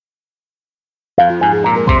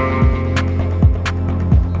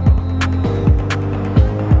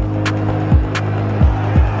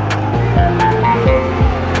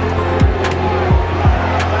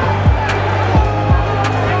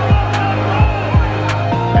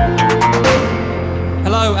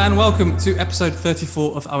and welcome to episode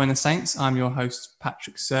 34 of Owen and Saints. I'm your host,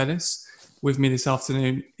 Patrick Surdis. With me this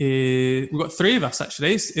afternoon we've got three of us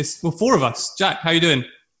actually. It's four of us. Jack, how are you doing?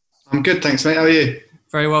 I'm good, thanks, mate. How are you?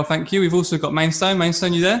 Very well, thank you. We've also got Mainstone.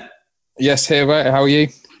 Mainstone, you there? Yes, here, mate. How are you?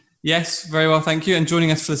 Yes, very well, thank you. And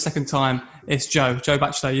joining us for the second time, it's Joe. Joe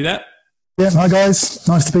Batchelor, you there? Yeah, hi guys.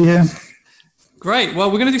 Nice to be here. Great.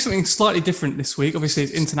 Well, we're going to do something slightly different this week. Obviously,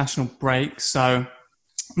 it's international break, so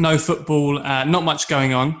no football, not much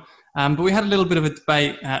going on. But we had a little bit of a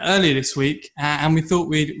debate earlier this week, and we thought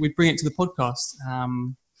we'd bring it to the podcast.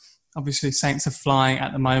 Obviously, Saints are flying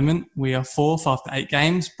at the moment. We are fourth after 8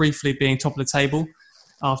 games, briefly being top of the table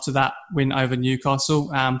after that win over Newcastle.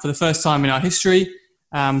 For the first time in our history,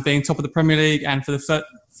 being top of the Premier League, and for the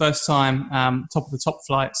first time top of the top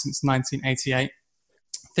flight since 1988.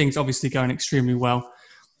 Things obviously going extremely well.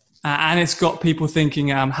 And it's got people thinking,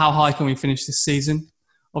 how high can we finish this season?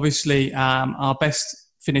 Obviously, our best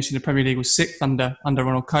finish in the Premier League was 6th under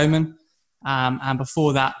Ronald Koeman. And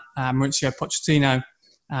before that, Mauricio Pochettino,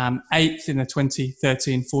 8th in the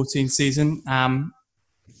 2013-14 season.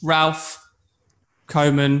 Ralph,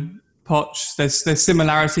 Koeman, Poch, there's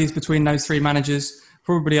similarities between those three managers.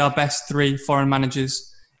 Probably our best 3 foreign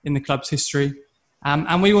managers in the club's history.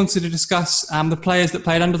 And we wanted to discuss the players that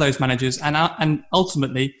played under those managers and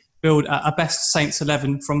ultimately build a best Saints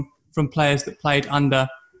 11 from players that played under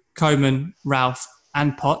Koeman, Ralph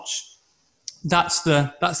and Poch. That's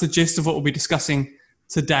the gist of what we'll be discussing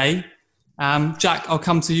today. Jack, I'll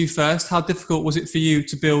come to you first. How difficult was it for you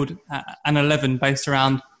to build an 11 based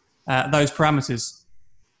around those parameters?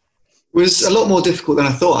 It was a lot more difficult than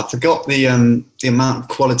I thought. I forgot the amount of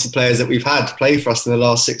quality players that we've had play for us in the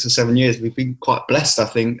last 6 or 7 years. We've been quite blessed, I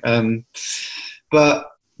think.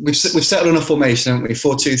 But we've settled on a formation, haven't we?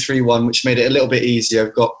 4-2-3-1, which made it a little bit easier.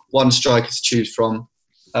 We've got one striker to choose from.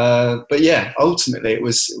 But yeah, ultimately it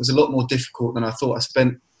was a lot more difficult than I thought. I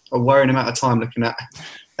spent a worrying amount of time looking at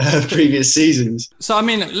previous seasons. So, I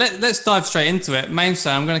mean, let's dive straight into it.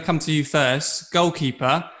 Mainstay, I'm going to come to you first.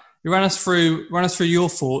 Goalkeeper. You run us through your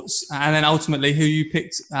thoughts, and then ultimately who you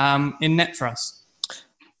picked in net for us.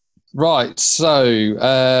 Right, so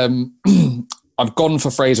I've gone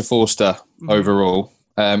for Fraser Forster overall.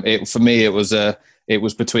 For me, it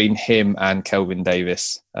was between him and Kelvin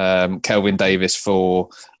Davis. Kelvin Davis for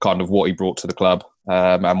kind of what he brought to the club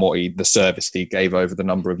and the service he gave over the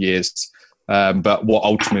number of years. But what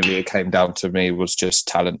ultimately it came down to me was just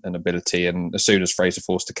talent and ability. And as soon as Fraser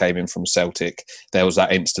Forster came in from Celtic, there was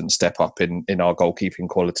that instant step up in our goalkeeping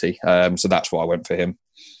quality. So that's why I went for him.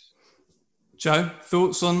 Joe,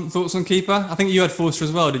 thoughts on keeper? I think you had Forster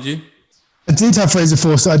as well, did you? I did have Fraser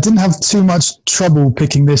Forster. I didn't have too much trouble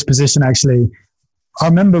picking this position, actually. I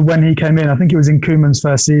remember when he came in, I think it was in Koeman's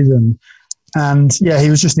first season. And yeah, he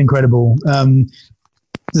was just incredible.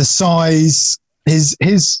 The size,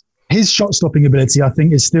 his shot-stopping ability, I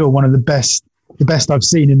think, is still one of the best I've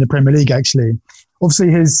seen in the Premier League, actually. Obviously,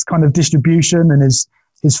 his kind of distribution and his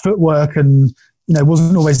footwork and,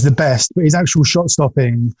 wasn't always the best, but his actual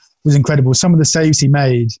shot-stopping was incredible. Some of the saves he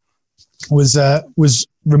made was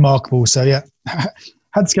remarkable. So, yeah,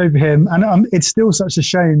 had to go for him. And it's still such a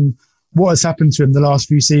shame what has happened to him the last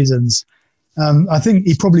few seasons. I think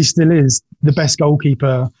he probably still is the best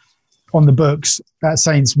goalkeeper on the books at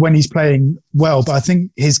Saints when he's playing well, but I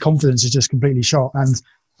think his confidence is just completely shot, and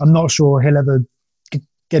I'm not sure he'll ever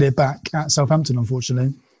get it back at Southampton,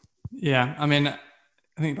 unfortunately. Yeah, I mean, I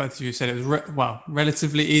think both of you said it was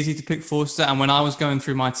relatively easy to pick Forster, and when I was going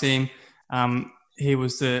through my team, he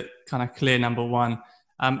was the kind of clear number one.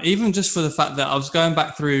 Even just for the fact that I was going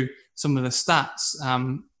back through some of the stats,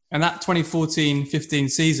 and that 2014-15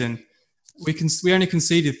 season, we only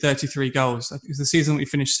conceded 33 goals. It was the season we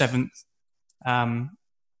finished 7th. And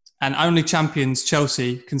only champions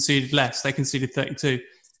Chelsea conceded less. They conceded 32.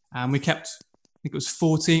 We kept, I think it was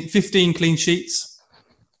 15 clean sheets,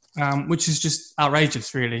 which is just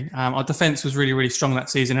outrageous, really. Our defence was really, really strong that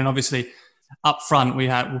season. And obviously, up front,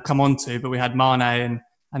 we'll come on to, but we had Mane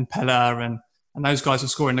and Pella and those guys were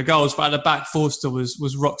scoring the goals. But at the back, Forster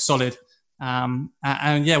was rock solid. And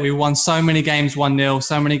yeah, we won so many games 1-0,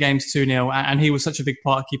 so many games 2-0, and he was such a big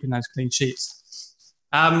part of keeping those clean sheets.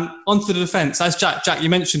 Onto the defence. As Jack, you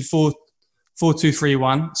mentioned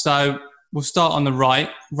 4-2-3-1. So we'll start on the right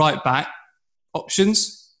back.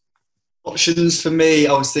 Options for me,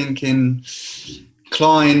 I was thinking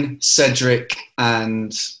Klein, Cedric,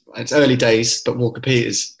 and it's early days, but Walker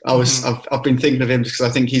Peters. I've been thinking of him because I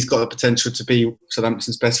think he's got the potential to be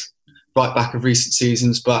Southampton's best right back of recent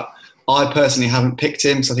seasons, but I personally haven't picked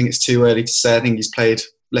him because I think it's too early to say. I think he's played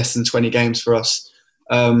less than 20 games for us.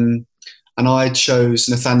 And I chose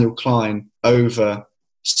Nathaniel Klein over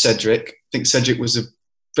Cedric. I think Cedric was a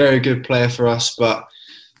very good player for us, but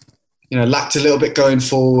lacked a little bit going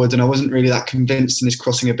forward, and I wasn't really that convinced in his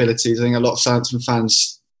crossing abilities. I think a lot of Southampton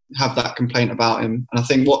fans have that complaint about him, and I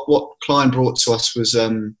think what Klein brought to us was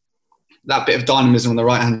that bit of dynamism on the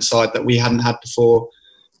right hand side that we hadn't had before.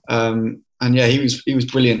 And yeah, he was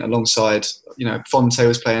brilliant alongside. Fonte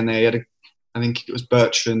was playing there. He had I think it was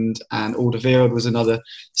Bertrand, and Alderweireld was another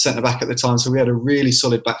centre back at the time. So we had a really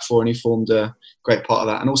solid back four, and he formed a great part of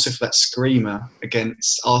that. And also for that screamer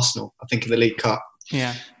against Arsenal, I think in the League Cup.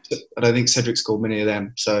 Yeah. I don't think Cedric scored many of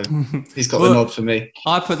them, so he's got the nod for me.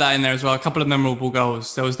 I put that in there as well. A couple of memorable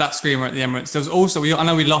goals. There was that screamer at the Emirates. There was also, I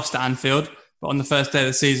know we lost at Anfield, but on the first day of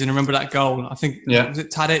the season, remember that goal? I think, was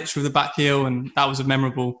it Tadic with the back heel? And that was a very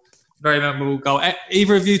memorable goal.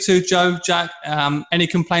 Either of you two, Joe, Jack, any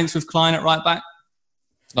complaints with Klein at right back?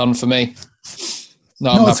 None for me.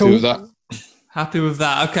 No, I'm happy with that. Happy with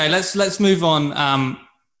that. Okay, let's move on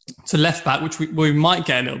to left back, which we might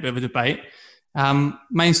get a little bit of a debate.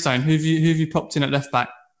 Mainstone, who have you popped in at left back?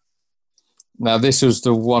 Now, this was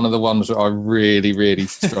one of the ones that I really, really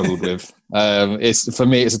struggled with. For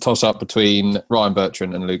me, it's a toss-up between Ryan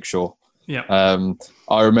Bertrand and Luke Shaw. Yeah.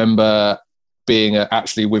 I remember being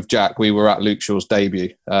actually with Jack. We were at Luke Shaw's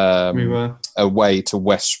debut. We were away to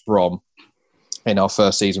West Brom in our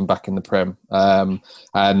first season back in the Prem,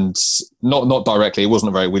 and not directly. It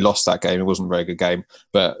wasn't we lost that game. It wasn't a very good game.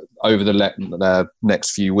 But over the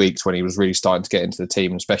next few weeks, when he was really starting to get into the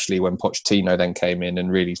team, especially when Pochettino then came in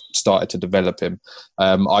and really started to develop him,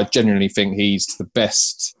 I genuinely think he's the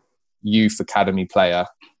best youth academy player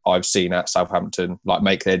I've seen at Southampton, like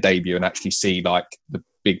make their debut and actually see like the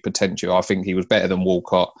big potential. I think he was better than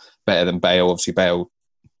Walcott, better than Bale. Obviously, Bale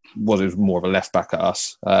was more of a left back at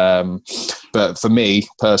us. But for me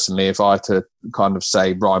personally, if I had to kind of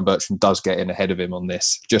say, Ryan Bertrand does get in ahead of him on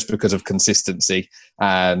this just because of consistency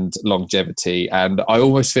and longevity. And I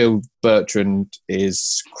always feel Bertrand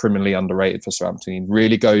is criminally underrated for Southampton. He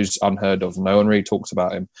really goes unheard of. No one really talks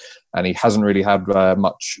about him. And he hasn't really had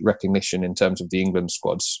much recognition in terms of the England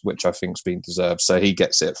squads, which I think's been deserved. So he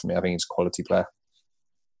gets it for me. I think he's a quality player.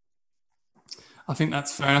 I think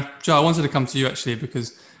that's fair enough. Joe, I wanted to come to you actually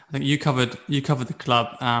because I think you covered the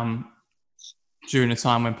club during the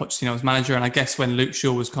time when Pochettino was manager, and I guess when Luke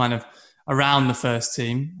Shaw was kind of around the first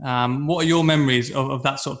team. What are your memories of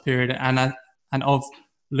that sort of period and of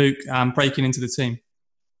Luke breaking into the team?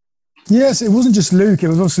 Yes, it wasn't just Luke. It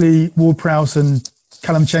was obviously Ward-Prowse and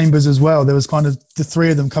Callum Chambers as well. There was kind of the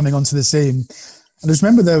three of them coming onto the team. And I just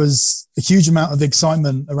remember there was a huge amount of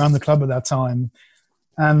excitement around the club at that time.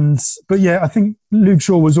 But yeah, I think Luke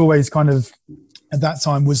Shaw was always kind of, at that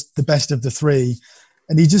time, was the best of the three.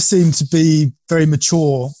 And he just seemed to be very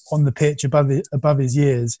mature on the pitch above his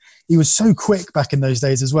years. He was so quick back in those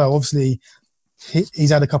days as well. Obviously,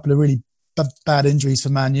 he's had a couple of really bad injuries for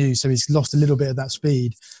Man U, so he's lost a little bit of that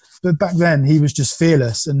speed. But back then, he was just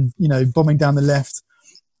fearless and, bombing down the left.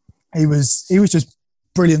 He was just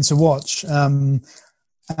brilliant to watch. So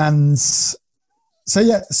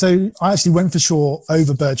I actually went for Shaw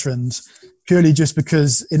over Bertrand purely just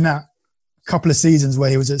because in that couple of seasons where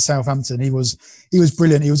he was at Southampton, he was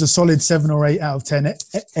brilliant. He was a solid 7 or 8 out of 10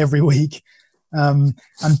 every week. And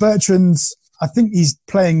Bertrand, I think he's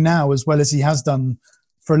playing now as well as he has done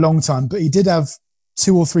for a long time, but he did have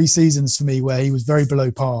 2 or 3 seasons for me where he was very below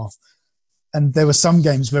par. And there were some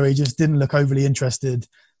games where he just didn't look overly interested,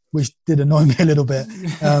 which did annoy me a little bit.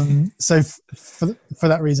 So for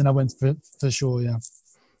that reason, I went for Shaw, yeah.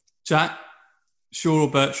 Jack, Shaw or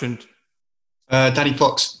Bertrand? Danny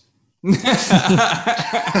Fox. No,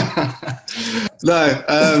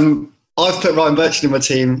 I've put Ryan Bertrand in my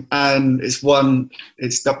team, and it's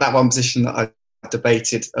that one position that I've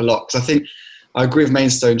debated a lot, because I think I agree with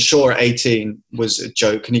Mainstone. Shaw at 18 was a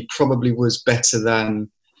joke, and he probably was better than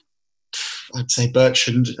I'd say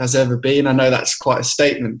Bertrand has ever been. I know that's quite a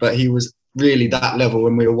statement, but he was really that level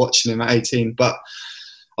when we were watching him at 18. But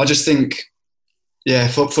I just think, yeah,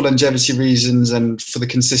 for longevity reasons and for the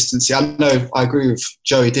consistency, I know I agree with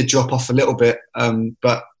Joe. He did drop off a little bit,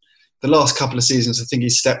 but the last couple of seasons, I think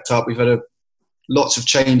he's stepped up. We've had lots of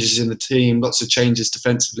changes in the team, lots of changes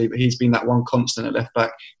defensively, but he's been that one constant at left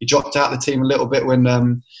back. He dropped out the team a little bit when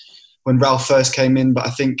Ralph first came in, but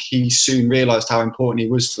I think he soon realised how important he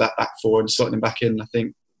was to that back four and slotting him back in. I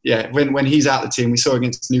think, yeah, when he's out the team, we saw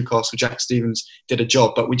against Newcastle, Jack Stevens did a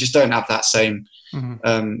job, but we just don't have that same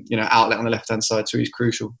outlet on the left-hand side, so he's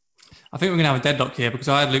crucial. I think we're going to have a deadlock here because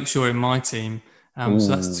I had Luke Shaw in my team, so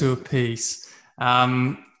that's 2 apiece.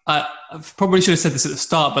 I probably should have said this at the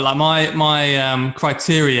start, but like my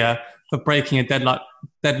criteria for breaking a deadlock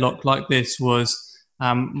like this was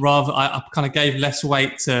Rather, I kind of gave less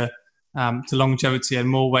weight to longevity and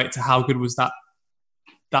more weight to how good was that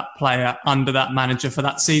player under that manager for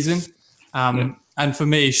that season. And for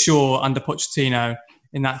me, Shaw under Pochettino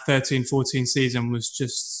in that 13-14 season was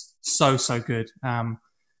just so good.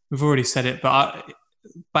 We've already said it, but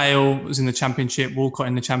Bale was in the Championship, Walcott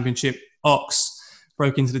in the Championship, Ox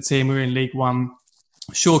broke into the team. We were in League One.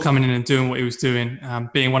 Shaw coming in and doing what he was doing,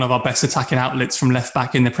 being one of our best attacking outlets from left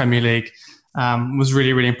back in the Premier League, was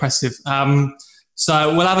really, really impressive.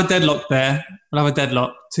 So we'll have a deadlock there. We'll have a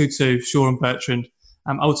deadlock, 2-2, Shaw and Bertrand.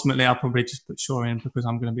 Ultimately, I'll probably just put Shaw in because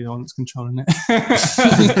I'm going to be the one that's controlling it.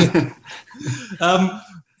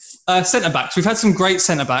 Centre-backs. We've had some great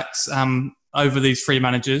centre-backs over these three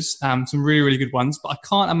managers, some really, really good ones, but I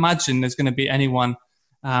can't imagine there's going to be anyone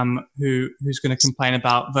who's going to complain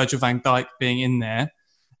about Virgil van Dijk being in there.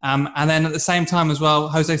 And then at the same time as well,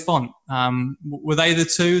 Jose Font. Were they the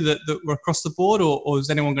two that were across the board, or is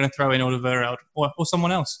anyone going to throw in Alderweireld or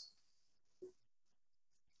someone else?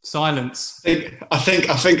 Silence. I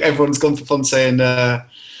think everyone's gone for Fonte and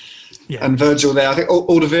Virgil there. I think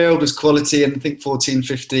Alderweireld was quality, and I think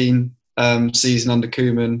 14-15 season under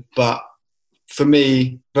Koeman. But for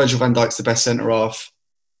me, Virgil van Dijk's the best centre half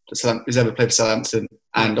who's ever played for Southampton,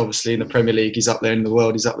 and obviously in the Premier League, he's up there. In the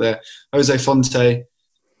world, he's up there. Jose Fonte.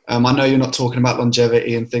 I know you're not talking about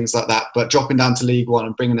longevity and things like that, but dropping down to League One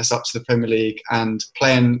and bringing us up to the Premier League and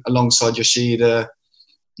playing alongside Yoshida,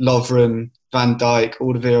 Lovren, Van Dijk,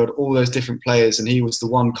 Alderweireld, all those different players, and he was the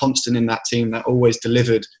one constant in that team that always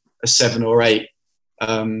delivered a 7 or 8.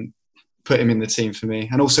 Put him in the team for me.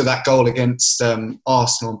 And also that goal against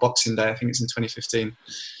Arsenal on Boxing Day, I think it's in 2015.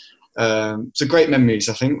 So great memories,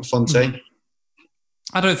 I think, with Fonte. Mm-hmm.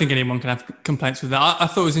 I don't think anyone can have complaints with that. I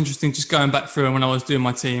thought it was interesting just going back through when I was doing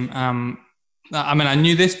my team. I mean, I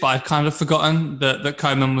knew this, but I'd kind of forgotten that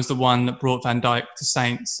Koeman was the one that brought Van Dijk to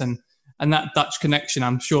Saints, and that Dutch connection,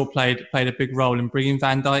 I'm sure, played a big role in bringing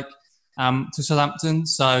Van Dijk to Southampton.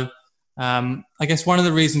 So I guess one of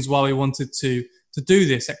the reasons why we wanted to do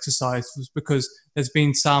this exercise was because there's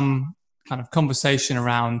been some kind of conversation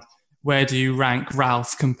around where do you rank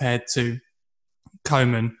Ralph compared to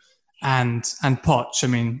Koeman and Poch. I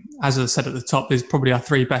mean, as I said at the top, these probably our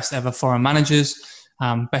 3 best ever foreign managers,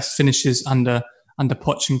 best finishes under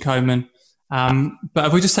Poch and Koeman. But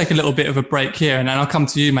if we just take a little bit of a break here, and then I'll come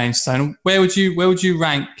to you, Mainstone. Where would you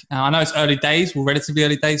rank? I know it's early days, relatively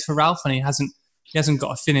early days for Ralph, and he hasn't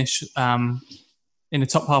got a finish in the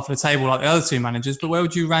top half of the table like the other 2 managers. But where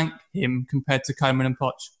would you rank him compared to Koeman and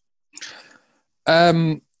Poch?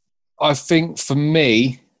 I think for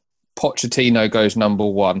me, Pochettino goes number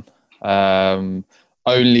 1.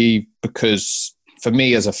 Only because for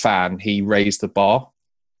me as a fan, he raised the bar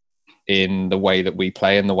in the way that we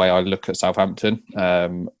play and the way I look at Southampton.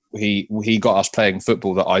 He got us playing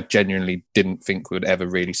football that I genuinely didn't think would ever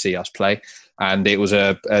really see us play. And it was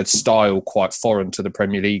a style quite foreign to the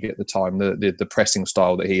Premier League at the time, the pressing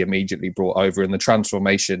style that he immediately brought over, and the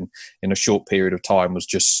transformation in a short period of time was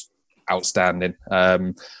just outstanding.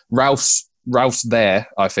 Ralph's there,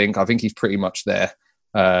 I think. I think he's pretty much there.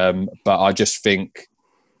 But I just think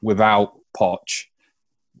without Poch,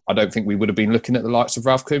 I don't think we would have been looking at the likes of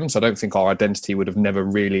Ralph Koeman. So I don't think our identity would have never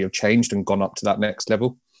really have changed and gone up to that next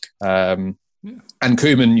level. And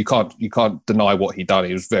Koeman, you can't deny what he done.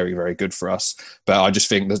 He was very, very good for us. But I just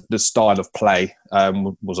think the style of play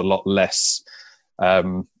was a lot less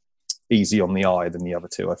easy on the eye than the other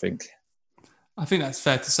 2, I think. I think that's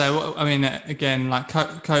fair to say. I mean, again, like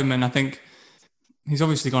Koeman, I think he's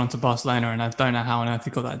obviously gone to Barcelona, and I don't know how on earth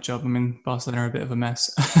he got that job. I mean, Barcelona are a bit of a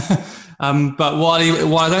mess. But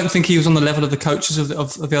while I don't think he was on the level of the coaches of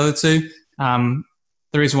the other 2,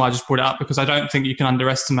 the reason why I just brought it up, because I don't think you can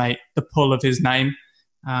underestimate the pull of his name,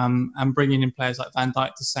 and bringing in players like Van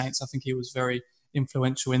Dijk to Saints. I think he was very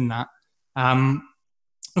influential in that.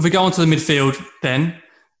 If we go on to the midfield, then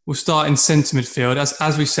we'll start in centre midfield.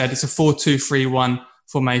 As we said, it's a 4-2-3-1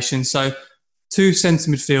 formation. So 2 centre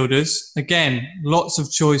midfielders. Again, lots of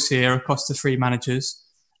choice here across the 3 managers.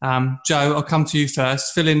 Joe, I'll come to you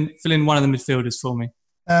first. Fill in one of the midfielders for me.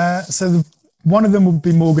 One of them would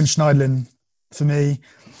be Morgan Schneiderlin for me.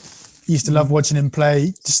 Used to love watching him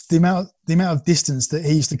play. Just the amount of distance that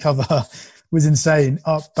he used to cover was insane.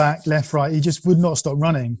 Up, back, left, right. He just would not stop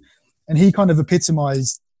running. And he kind of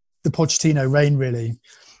epitomised the Pochettino reign, really.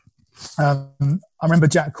 I remember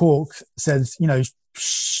Jack Cork said,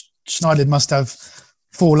 Schneiderlin must have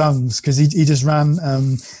 4 lungs because he just ran,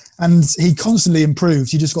 and he constantly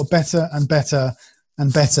improved. He just got better and better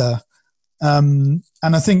and better. And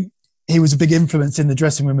I think he was a big influence in the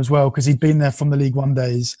dressing room as well, because he'd been there from the League One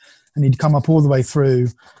days and he'd come up all the way through.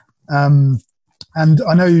 And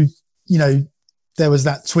I know, you know, there was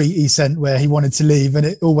that tweet he sent where he wanted to leave and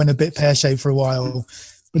it all went a bit pear-shaped for a while.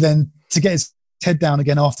 But then to get his head down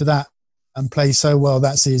again after that and play so well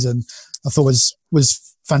that season, I thought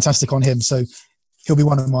was fantastic on him. So he'll be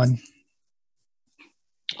one of mine.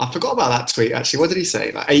 I forgot about that tweet, actually. What did he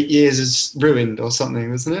say? Like 8 years is ruined or something,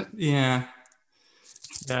 wasn't it? Yeah.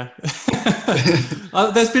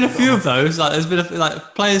 There's been a few of those. Like there's been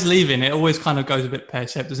like players leaving. It always kind of goes a bit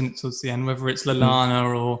pear-shaped, doesn't it, towards the end? Whether it's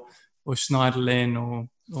Lallana or Schneiderlin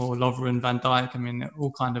or Lovren, Van Dijk. I mean, it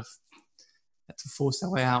all kind of had to force their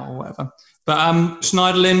way out or whatever. But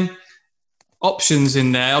Schneiderlin, options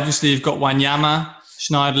in there. Obviously, you've got Wanyama,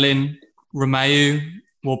 Schneiderlin, Romeu,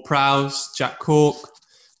 Ward-Prowse, Jack Cork.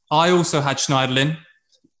 I also had Schneiderlin.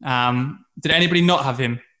 Did anybody not have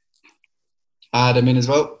him? I had him in as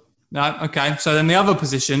well. No? Okay. So then the other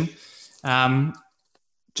position,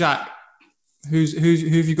 Jack, who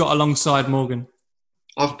have you got alongside Morgan?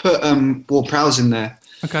 I've put Ward-Prowse in there.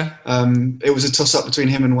 Okay. It was a toss-up between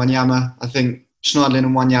him and Wanyama. I think Schneiderlin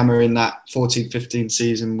and Wanyama in that 14-15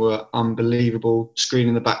 season were unbelievable,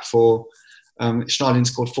 screening the back four. Schneiderlin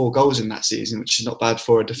scored 4 goals in that season, which is not bad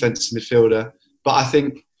for a defensive midfielder. But I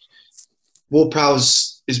think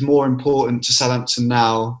Ward-Prowse is more important to Southampton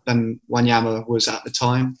now than Wanyama was at the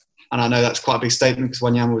time. And I know that's quite a big statement because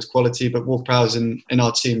Wanyama was quality, but Ward-Prowse in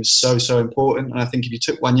our team is so, so important. And I think if you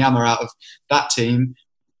took Wanyama out of that team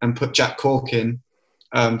and put Jack Cork in,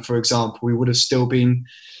 for example, we would have still been,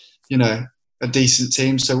 you know, a decent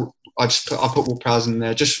team. So I put Ward-Prowse in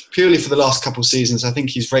there just purely for the last couple of seasons. I think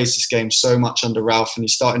he's raised this game so much under Ralph and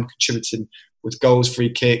he's starting contributing with goals,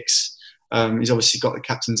 free kicks. He's obviously got the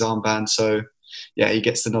captain's armband. So, yeah, he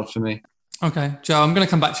gets the nod for me. Okay, Joe, I'm going to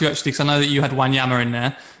come back to you actually because I know that you had Wanyama in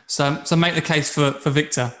there. So make the case for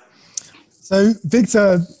Victor. So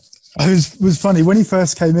Victor was funny. When he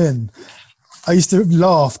first came in, I used to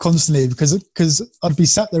laugh constantly because I'd be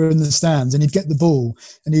sat there in the stands and he'd get the ball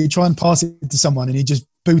and he'd try and pass it to someone and he'd just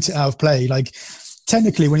boot it out of play. Like,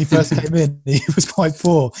 technically, when he first came in, he was quite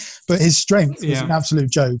poor, but his strength was an absolute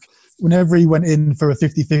joke. Whenever he went in for a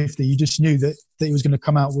 50-50, you just knew that he was going to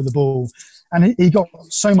come out with the ball. And he got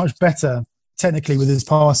so much better technically with his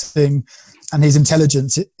passing and his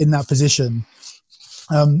intelligence in that position.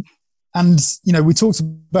 And, you know, we talked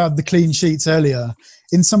about the clean sheets earlier.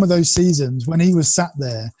 In some of those seasons, when he was sat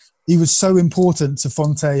there, he was so important to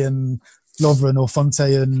Fonte and Lovren or Fonte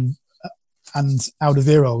and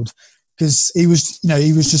Alderweireld because he was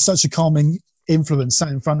just such a calming influence sat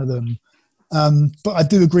in front of them. But I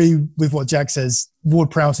do agree with what Jack says.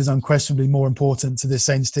 Ward-Prowse is unquestionably more important to this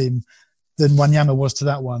Saints team than Wanyama was to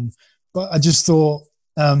that one. But I just thought,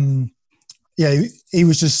 he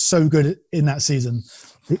was just so good in that season.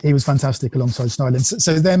 He was fantastic alongside Schneiderlin.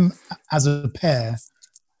 So them as a pair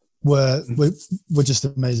were just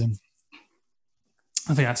amazing.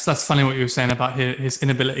 I think that's funny what you were saying about his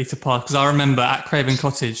inability to pass. Because I remember at Craven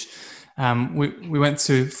Cottage, we went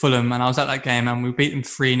to Fulham and I was at that game and we beat them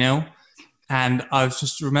 3-0. And I was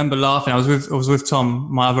just remember laughing. I was with Tom,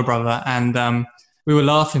 my other brother, and we were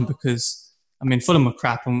laughing because I mean Fulham were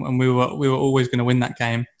crap, and we were always going to win that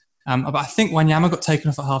game. But I think Wanyama got taken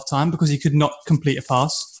off at half time because he could not complete a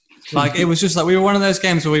pass. Like it was just like we were one of those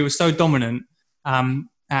games where we were so dominant. And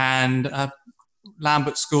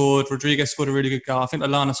Lambert scored, Rodriguez scored a really good goal. I think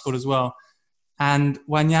Lallana scored as well. And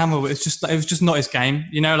Wanyama, it was just not his game.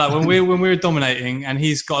 You know, like when we were dominating and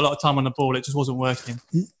he's got a lot of time on the ball, it just wasn't working.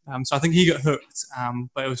 So I think he got hooked,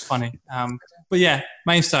 but it was funny. But yeah,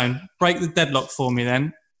 Mainstone, break the deadlock for me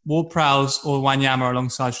then. Ward-Prowse or Wanyama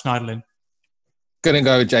alongside Schneiderlin? Going to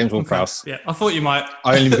go with James Ward-Prowse. Okay. Yeah, I thought you might.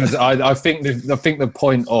 Only because I think the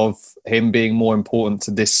point of him being more important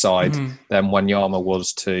to this side than Wanyama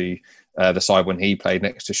was to the side when he played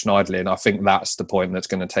next to Schneiderlin. I think that's the point that's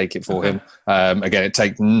going to take it for him. Again, it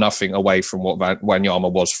takes nothing away from what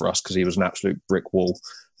Wanyama was for us because he was an absolute brick wall.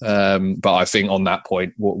 But I think on that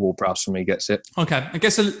point, Ward-Prowse for me gets it. Okay, it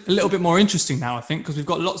gets a little bit more interesting now, I think, because we've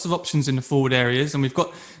got lots of options in the forward areas and we've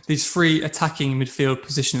got these 3 attacking midfield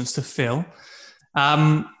positions to fill.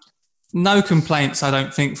 No complaints, I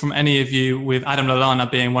don't think, from any of you with Adam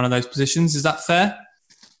Lallana being one of those positions. Is that fair?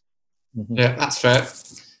 Yeah, that's fair.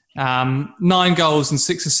 9 goals and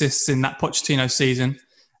 6 assists in that Pochettino season.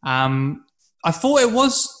 I thought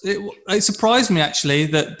it surprised me actually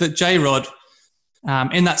that J-Rod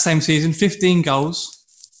in that same season, 15 goals.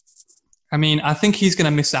 I mean, I think he's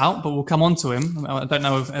going to miss out, but we'll come on to him. I don't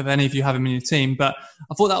know if any of you have him in your team, but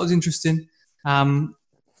I thought that was interesting.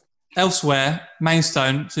 Elsewhere,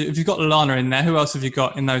 Mainstone. So if you've got Lallana in there, who else have you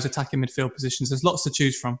got in those attacking midfield positions? There's lots to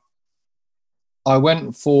choose from. I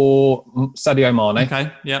went for Sadio Mane.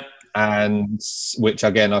 Okay, yep. and which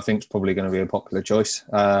again I think is probably going to be a popular choice.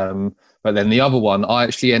 But then the other one, I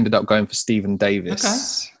actually ended up going for Stephen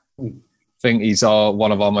Davis. Okay. I think he's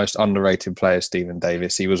one of our most underrated players, Stephen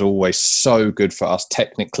Davis. He was always so good for us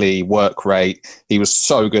technically, work rate. He was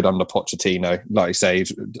so good under Pochettino. Like you say,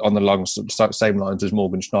 he's on the same lines as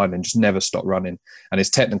Morgan Schneider and just never stopped running. And his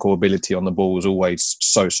technical ability on the ball was always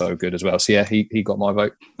so good as well. So yeah, he got my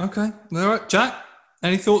vote. Okay. All right, Jack,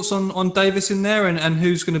 any thoughts on Davis in there and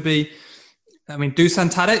who's going to be, I mean,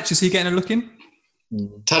 Dusan Tadic, is he getting a look in?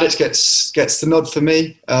 Tadic gets the nod for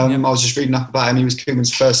me. I was just reading up about him. He was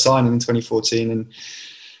Koeman's first signing in 2014, and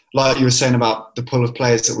like you were saying about the pool of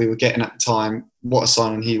players that we were getting at the time, what a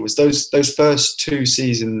signing he was. Those first 2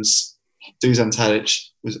 seasons, Dusan Tadic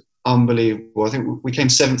was unbelievable. I think we came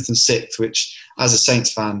 7th and 6th, which as a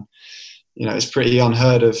Saints fan, it's pretty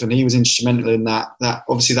unheard of, and he was instrumental in that. That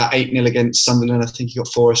obviously that 8-0 against Sunderland, I think he got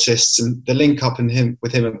 4 assists, and the link up with him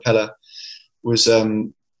and Pella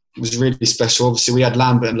was really special. Obviously, we had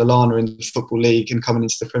Lambert and Lallana in the Football League and coming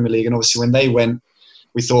into the Premier League. And obviously, when they went,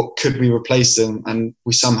 we thought, could we replace them? And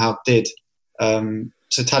we somehow did. So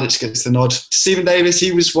Tadic gets the nod. Stephen Davis,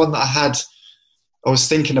 he was one that I was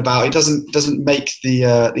thinking about. He doesn't make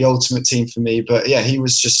the ultimate team for me, but yeah, he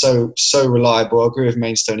was just so reliable. I agree with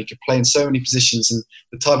Mainstone. He could play in so many positions, and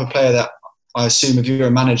the type of player that I assume if you're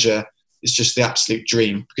a manager, is just the absolute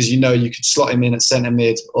dream, because you could slot him in at centre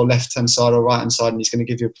mid or left-hand side or right-hand side and he's going to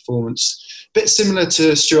give you a performance. A bit similar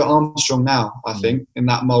to Stuart Armstrong now, I think, in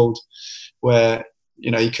that mould where,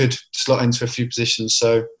 he could slot into a few positions.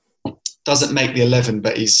 So doesn't make the 11,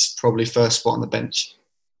 but he's probably first spot on the bench.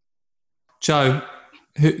 Joe,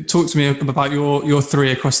 talk to me about your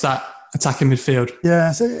 3 across that attacking midfield.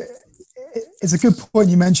 Yeah, so it's a good point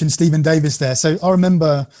you mentioned Stephen Davis there. So I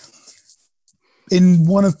remember in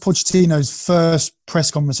one of Pochettino's first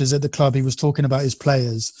press conferences at the club, he was talking about his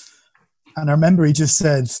players. And I remember he just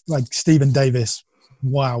said, like, Stephen Davis,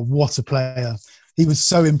 wow, what a player. He was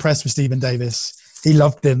so impressed with Stephen Davis. He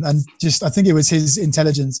loved him. And I think it was his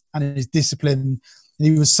intelligence and his discipline. And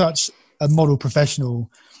he was such a model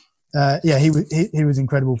professional. He was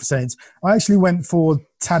incredible for Saints. I actually went for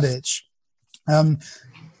Tadic.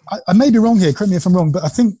 I may be wrong here, correct me if I'm wrong, but I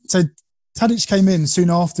think so. Tadic came in soon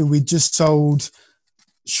after we'd just sold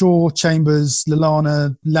Shaw, Chambers,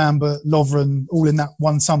 Lallana, Lambert, Lovren, all in that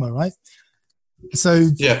one summer, right? So,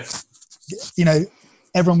 yeah,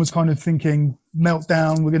 everyone was kind of thinking,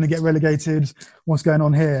 meltdown, we're going to get relegated, what's going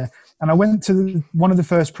on here? And I went to one of the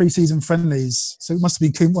first pre-season friendlies, so it must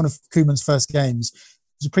have been one of Koeman's first games.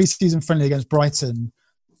 It was a pre-season friendly against Brighton.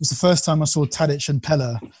 It was the first time I saw Tadic and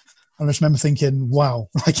Pella. And I just remember thinking, wow,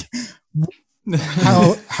 like,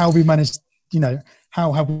 how we managed,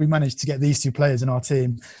 how have we managed to get these 2 players in our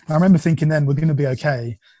team? And I remember thinking then we're going to be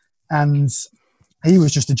okay. And he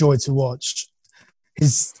was just a joy to watch.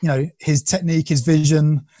 His technique, his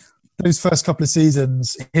vision, those first couple of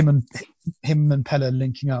seasons, him and Pella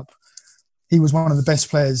linking up. He was one of the best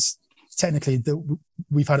players technically that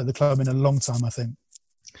we've had at the club in a long time, I think.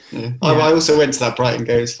 Yeah. I also went to that Brighton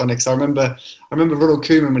game. It's funny because I remember Ronald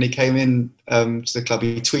Koeman when he came in to the club.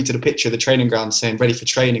 He tweeted a picture of the training ground saying "ready for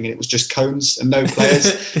training," and it was just cones and no players.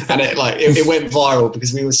 And it went viral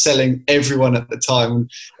because we were selling everyone at the time.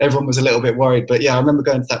 And everyone was a little bit worried. But yeah, I remember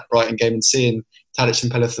going to that Brighton game and seeing Tadic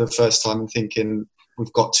and Pella for the first time and thinking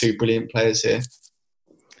we've got 2 brilliant players here.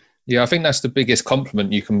 Yeah, I think that's the biggest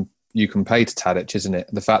compliment you can pay to Tadic, isn't it?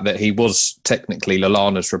 The fact that he was technically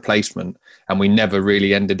Lallana's replacement, and we never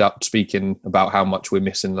really ended up speaking about how much we're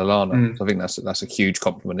missing Lallana. So I think that's a huge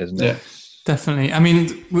compliment, isn't it? Yeah, definitely. I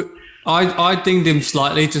mean, I dinged him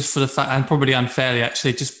slightly just for the fact, and probably unfairly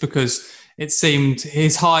actually, just because it seemed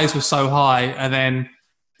his highs were so high, and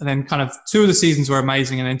then kind of 2 of the seasons were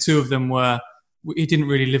amazing, and then 2 of them he didn't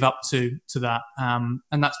really live up to that,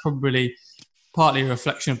 and that's probably partly a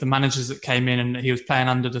reflection of the managers that came in and that he was playing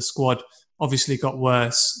under. The squad obviously got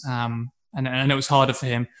worse, and it was harder for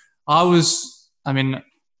him.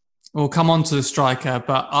 We'll come on to the striker,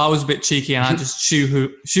 but I was a bit cheeky and I just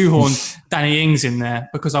shoehorned Danny Ings in there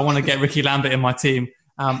because I want to get Ricky Lambert in my team,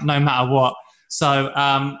 no matter what. So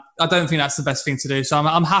I don't think that's the best thing to do. So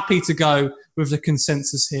I'm happy to go with the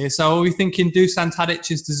consensus here. So are we thinking Dusan Tadic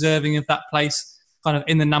is deserving of that place, kind of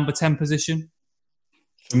in the number 10 position?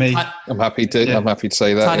 For me, I'm happy to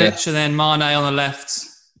say that. Tadic and then Mane on the left,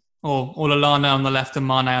 or Lallana on the left and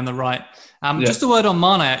Mane on the right. Just a word on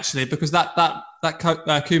Mane actually, because that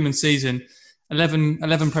Koeman season,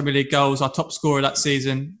 11 Premier League goals, our top scorer that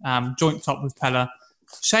season, joint top with Pella.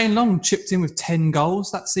 Shane Long chipped in with 10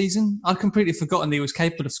 goals that season. I'd completely forgotten that he was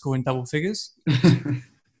capable of scoring double figures.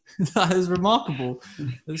 That is remarkable.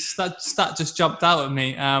 That stat just jumped out at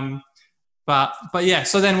me. But yeah,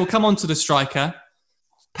 so then we'll come on to the striker.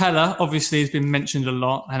 Pella obviously has been mentioned a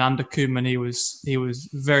lot, and under Koeman he was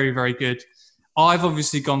very, very good. I've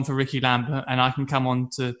obviously gone for Ricky Lambert, and I can come on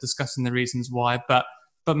to discussing the reasons why. But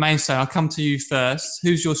Mainstay, I'll come to you first.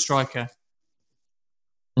 Who's your striker?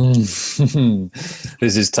 This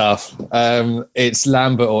is tough. It's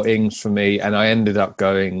Lambert or Ings for me, and I ended up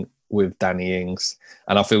going with Danny Ings.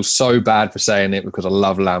 And I feel so bad for saying it because I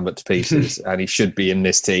love Lambert to pieces and he should be in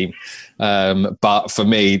this team. But for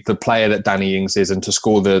me, the player that Danny Ings is, and to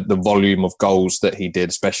score the volume of goals that he did,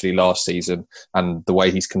 especially last season, and the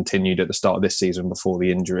way he's continued at the start of this season before the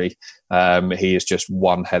injury, he is just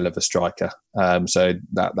one hell of a striker. So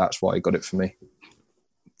that's why he got it for me.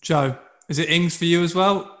 Joe, is it Ings for you as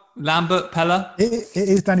well? Lambert, Pella? It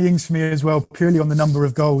is Danny Ings for me as well, purely on the number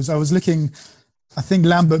of goals. I was looking... I think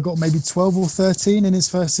Lambert got maybe 12 or 13 in his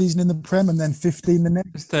first season in the Prem, and then 15 the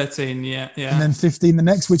next. 13, yeah. And then 15 the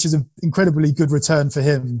next, which is an incredibly good return for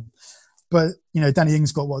him. But, Danny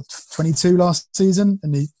Ings got, 22 last season,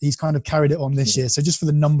 and he's kind of carried it on this year. So just for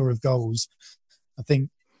the number of goals, I think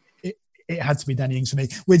it had to be Danny Ings for me,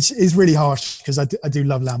 which is really harsh because I do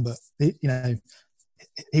love Lambert.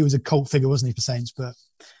 He was a cult figure, wasn't he, for Saints, but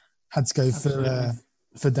had to go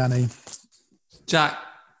for Danny. Jack?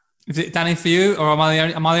 Is it Danny for you, or am I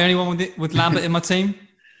the only one with Lambert in my team?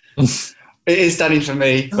 It is Danny for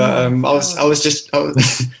me, but I was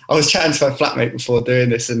chatting to my flatmate before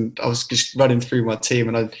doing this, and I was just running through my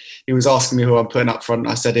team, and he was asking me who I'm putting up front.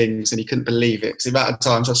 And I said Ings, and he couldn't believe it because the amount of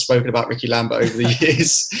times I've spoken about Ricky Lambert over the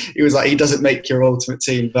years, he was like, he doesn't make your ultimate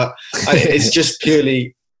team. But it's just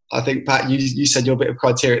purely, I think, Pat, you said your bit of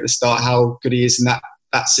criteria at the start, how good he is in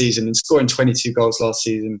that season, and scoring 22 goals last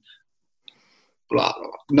season.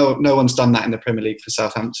 No one's done that in the Premier League for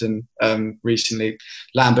Southampton recently.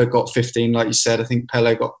 Lambert got 15, like you said. I think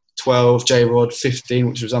Pele got 12, J-Rod 15,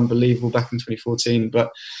 which was unbelievable back in 2014.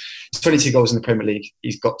 But 22 goals in the Premier League,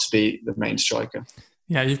 he's got to be the main striker.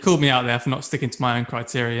 Yeah, you've called me out there for not sticking to my own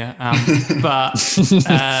criteria. But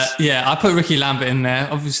I put Ricky Lambert in there.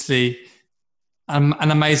 Obviously,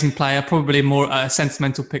 an amazing player, probably more a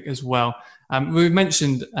sentimental pick as well. We've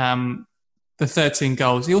mentioned... the 13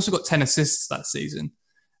 goals. He also got 10 assists that season.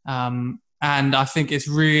 And I think it's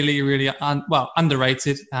really, really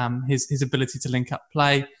underrated, his ability to link up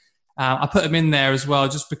play. I put him in there as well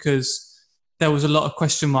just because there was a lot of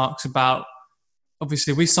question marks about,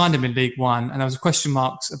 obviously we signed him in League One, and there was question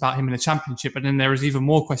marks about him in the Championship, and then there was even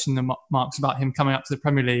more question marks about him coming up to the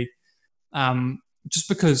Premier League, just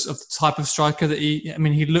because of the type of striker that he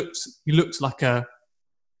looked like a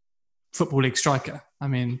Football League striker,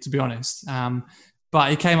 to be honest. But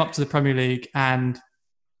he came up to the Premier League, and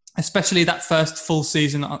especially that first full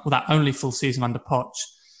season, or that only full season under Poch,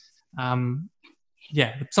 some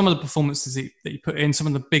of the performances that he put in, some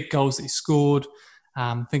of the big goals that he scored,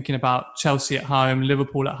 thinking about Chelsea at home,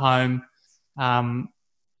 Liverpool at home,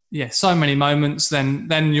 so many moments.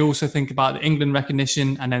 Then you also think about the England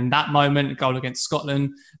recognition, and then that moment, a goal against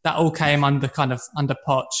Scotland, that all came under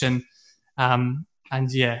Poch,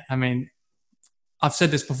 I've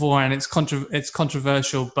said this before, and it's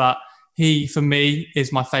controversial, but he, for me,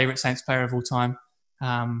 is my favourite Saints player of all time.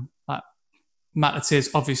 Matt Le Tissier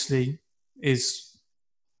obviously is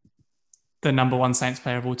the number one Saints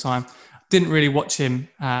player of all time. Didn't really watch him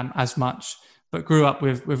as much, but grew up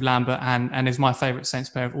with Lambert and is my favourite Saints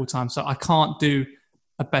player of all time. So I can't do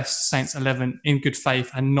a best Saints 11 in good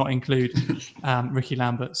faith and not include Ricky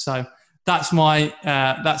Lambert. So that's my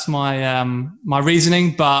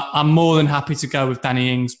reasoning, but I'm more than happy to go with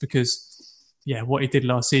Danny Ings because, what he did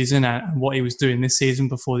last season and what he was doing this season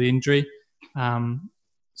before the injury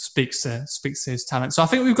speaks to his talent. So I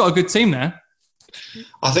think we've got a good team there.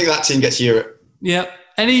 I think that team gets Europe. Yeah.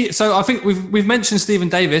 So I think we've mentioned Stephen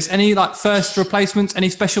Davis. Any first replacements? Any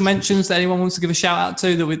special mentions that anyone wants to give a shout out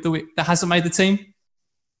to that hasn't made the team?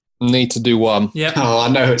 Need to do one. Yeah. Oh, I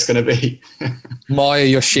know who it's going to be. Maya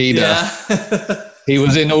Yoshida. Yeah. He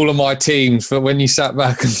was in all of my teams, but when you sat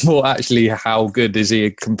back and thought, actually, how good is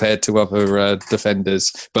he compared to other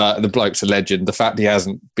defenders? But the bloke's a legend. The fact he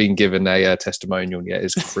hasn't been given a testimonial yet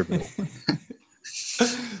is criminal.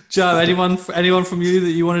 Joe, anyone from you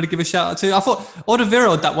that you wanted to give a shout out to? I thought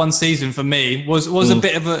Odevirod that one season for me was a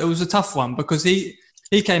bit of it was a tough one because he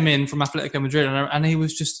came in from Atletico Madrid and he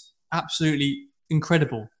was just absolutely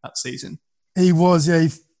incredible that season. He was, he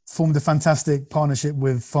formed a fantastic partnership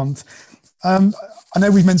with Font. I know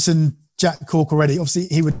we've mentioned Jack Cork already. Obviously,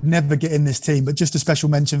 he would never get in this team, but just a special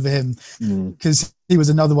mention for him because he was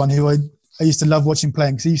another one who I used to love watching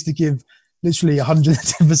playing because he used to give literally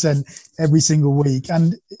 110% every single week.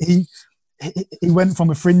 And he went from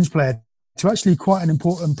a fringe player to actually quite an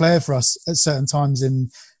important player for us at certain times in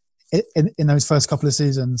those first couple of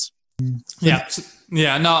seasons.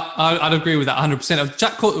 Yeah, no, I'd agree with that 100%.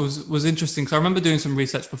 Jack Court was interesting because I remember doing some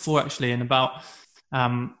research before actually, and about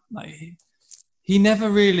he never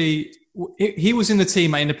really. He was in the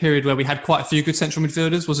team in a period where we had quite a few good central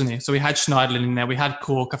midfielders, wasn't he? So we had Schneiderlin in there, we had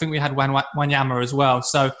Cork, I think we had Wanyama as well.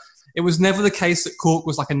 So it was never the case that Cork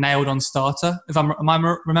was like a nailed-on starter, if am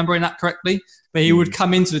I remembering that correctly. But he would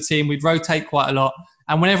come into the team, we'd rotate quite a lot,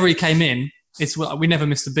 and whenever he came in, we never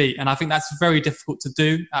missed a beat. And I think that's very difficult to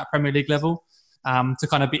do at Premier League level, to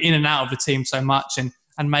kind of be in and out of the team so much and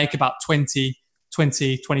make about 20,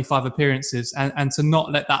 25 appearances and to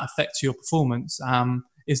not let that affect your performance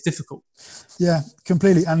is difficult. Yeah,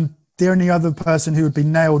 completely. And the only other person who would be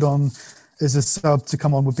nailed on as a sub to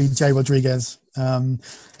come on would be Jay Rodriguez.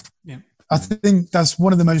 I think that's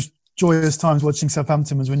one of the most joyous times watching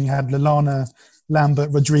Southampton was when you had Lallana, Lambert,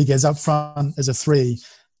 Rodriguez up front as a three.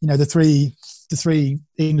 You know, the three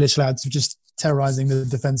English lads were just terrorising the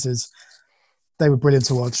defences. They were brilliant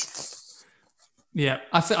to watch. Yeah,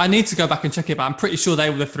 I need to go back and check it, but I'm pretty sure they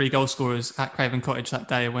were the 3 goal scorers at Craven Cottage that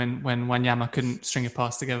day when Wanyama couldn't string a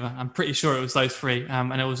pass together. I'm pretty sure it was those 3,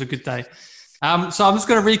 and it was a good day. So I'm just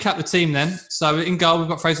going to recap the team then. So in goal, we've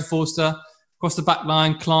got Fraser Forster. Across the back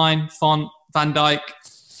line, Klein, Font, Van Dijk.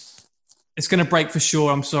 It's going to break for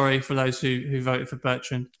sure. I'm sorry for those who voted for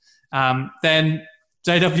Bertrand. Then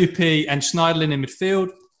JWP and Schneiderlin in midfield.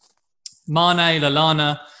 Mane,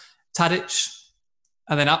 Lallana, Tadic.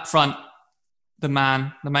 And then up front, the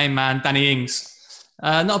main man, Danny Ings.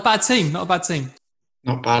 Not a bad team. Not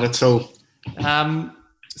bad at all.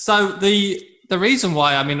 So the reason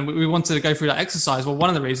why, we wanted to go through that exercise, well, one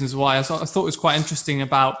of the reasons why I thought it was quite interesting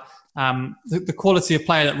about the quality of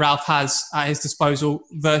player that Ralph has at his disposal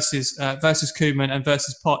versus Koeman and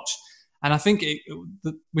versus Poch. And I think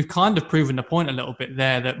we've kind of proven the point a little bit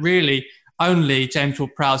there that really only James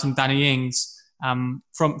Ward-Prowse and Danny Ings from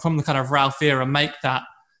the kind of Ralph era make that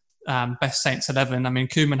best Saints 11.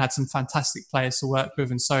 Koeman had some fantastic players to work with,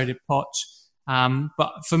 and so did Poch.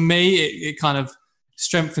 But for me, it kind of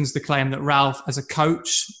strengthens the claim that Ralph, as a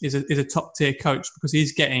coach, is a top tier coach because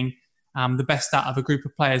he's getting the best out of a group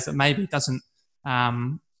of players that maybe doesn't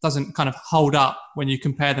kind of hold up when you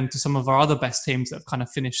compare them to some of our other best teams that have kind of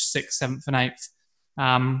finished 6th, 7th, and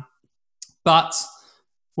 8th. But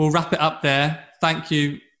we'll wrap it up there. Thank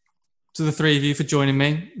you to the 3 of you for joining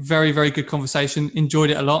me. Very, very good conversation. Enjoyed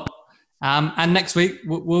it a lot. And next week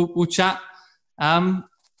we'll chat. Who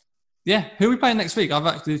are we playing next week? My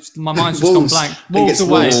mind's just gone blank. Wolves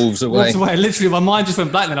away. Literally, my mind just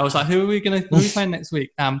went blank. Then I was like, who are we playing next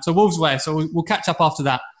week? So Wolves away. So we'll catch up after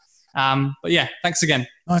that. But yeah, thanks again.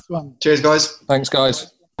 Nice one. Cheers, guys. Thanks,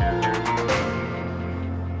 guys.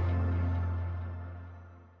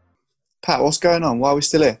 Pat, what's going on? Why are we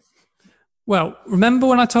still here? Well, remember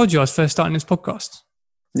when I told you I was first starting this podcast?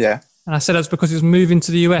 Yeah. And I said it was because it was moving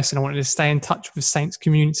to the US and I wanted to stay in touch with the Saints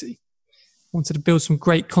community. I wanted to build some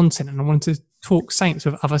great content and I wanted to talk Saints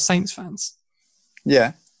with other Saints fans.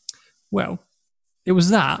 Yeah. Well, it was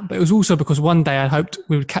that, but it was also because one day I hoped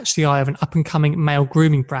we would catch the eye of an up-and-coming male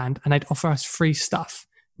grooming brand and they'd offer us free stuff.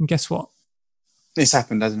 And guess what? It's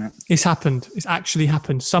happened, hasn't it? It's happened. It's actually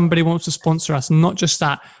happened. Somebody wants to sponsor us. Not just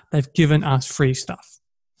that, they've given us free stuff.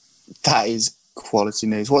 That is quality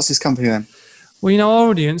news. What's this company then? Well, our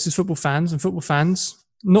audience is football fans, and football fans,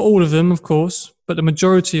 not all of them, of course, but the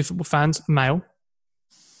majority of football fans are male.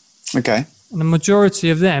 Okay. And the majority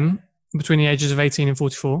of them are between the ages of 18 and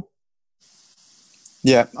 44.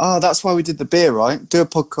 Yeah. Oh, that's why we did the beer, right? Do a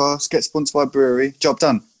podcast, get sponsored by a brewery, job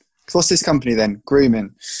done. What's this company then?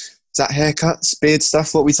 Grooming. Is that haircuts, beard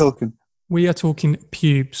stuff? What are we talking? We are talking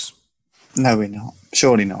pubes. No, we're not.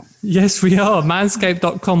 Surely not. Yes, we are.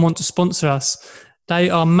 Manscaped.com want to sponsor us. They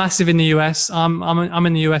are massive in the US. I'm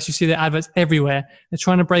in the US. You see their adverts everywhere. They're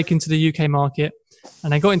trying to break into the UK market.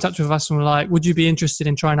 And they got in touch with us and were like, would you be interested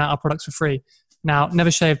in trying out our products for free? Now, never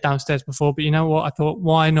shaved downstairs before, but you know what? I thought,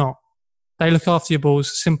 why not? They look after your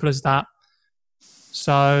balls. Simple as that.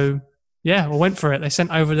 So, yeah, I went for it. They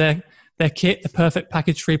sent over their kit, the Perfect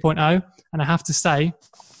Package 3.0. And I have to say,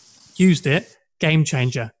 used it. Game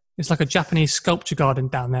changer. It's like a Japanese sculpture garden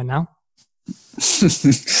down there now.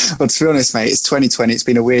 Well, to be honest, mate, it's 2020. It's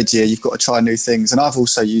been a weird year. You've got to try new things. And I've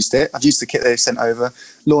also used it. I've used the kit they've sent over.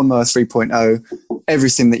 Lawnmower 3.0.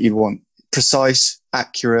 Everything that you want. Precise,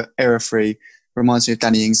 accurate, error-free. Reminds me of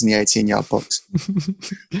Danny Ings in the 18-yard box.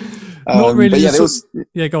 Not really. Yeah,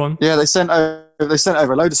 yeah, go on. Yeah, they sent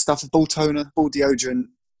over a load of stuff. Ball toner, ball deodorant,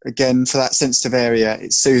 again, for that sensitive area,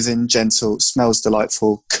 it's soothing, gentle, smells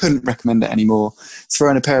delightful. Couldn't recommend it anymore. Throw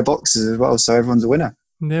in a pair of boxes as well, so everyone's a winner.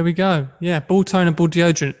 There we go. Yeah, ball tone and ball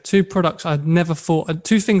deodorant. Two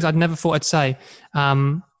things I'd never thought I'd say.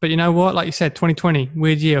 But you know what? Like you said, 2020,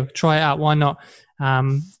 weird year. Try it out. Why not?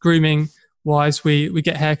 Grooming wise, we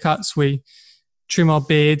get haircuts, we trim our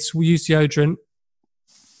beards, we use deodorant.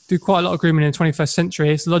 Do quite a lot of grooming in the 21st century.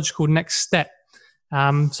 It's the logical next step. So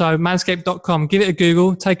manscaped.com, give it a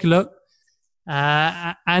Google, take a look.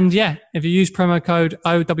 And yeah, if you use promo code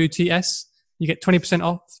OWTS, you get 20%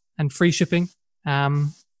 off and free shipping.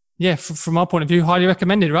 Yeah, from our point of view, highly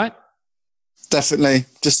recommended, right? Definitely.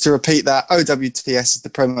 Just to repeat that, OWTS is the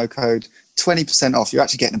promo code, 20% off. You're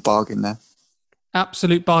actually getting a bargain there.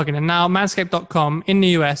 Absolute bargain. And now manscaped.com in the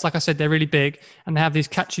US, like I said, they're really big and they have these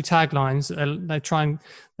catchy taglines.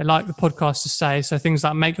 They like the podcast to say. So things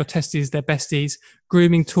like make your testes their besties,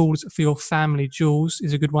 grooming tools for your family jewels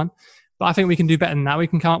is a good one. But I think we can do better than that. We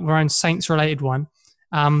can come up with our own Saints related one.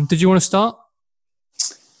 Did you want to start?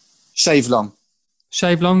 Shave long.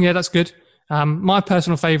 Shave long. Yeah, that's good. My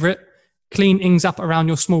personal favorite, clean ings up around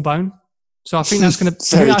your small bone. So I think that's going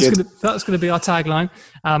to be our tagline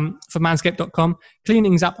for manscaped.com.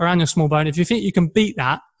 Cleanings up around your small bone. If you think you can beat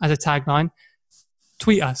that as a tagline,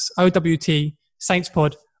 tweet us, OWT Saints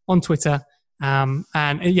Pod on Twitter. And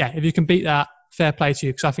yeah, if you can beat that, fair play to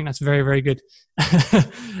you, because I think that's very, very good.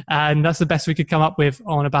 And that's the best we could come up with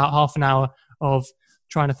on about half an hour of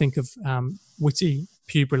trying to think of witty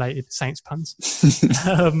pube-related Saints puns.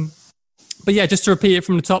 But yeah, just to repeat it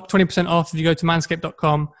from the top, 20% off if you go to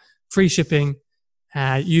manscaped.com. Free shipping,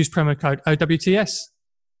 use promo code OWTS.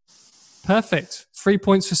 Perfect. 3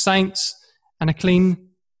 points for Saints and a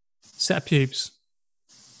clean set of pubes.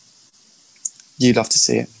 You'd love to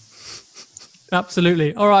see it.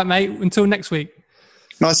 Absolutely. All right, mate. Until next week.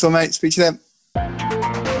 Nice one, mate. Speak to you then.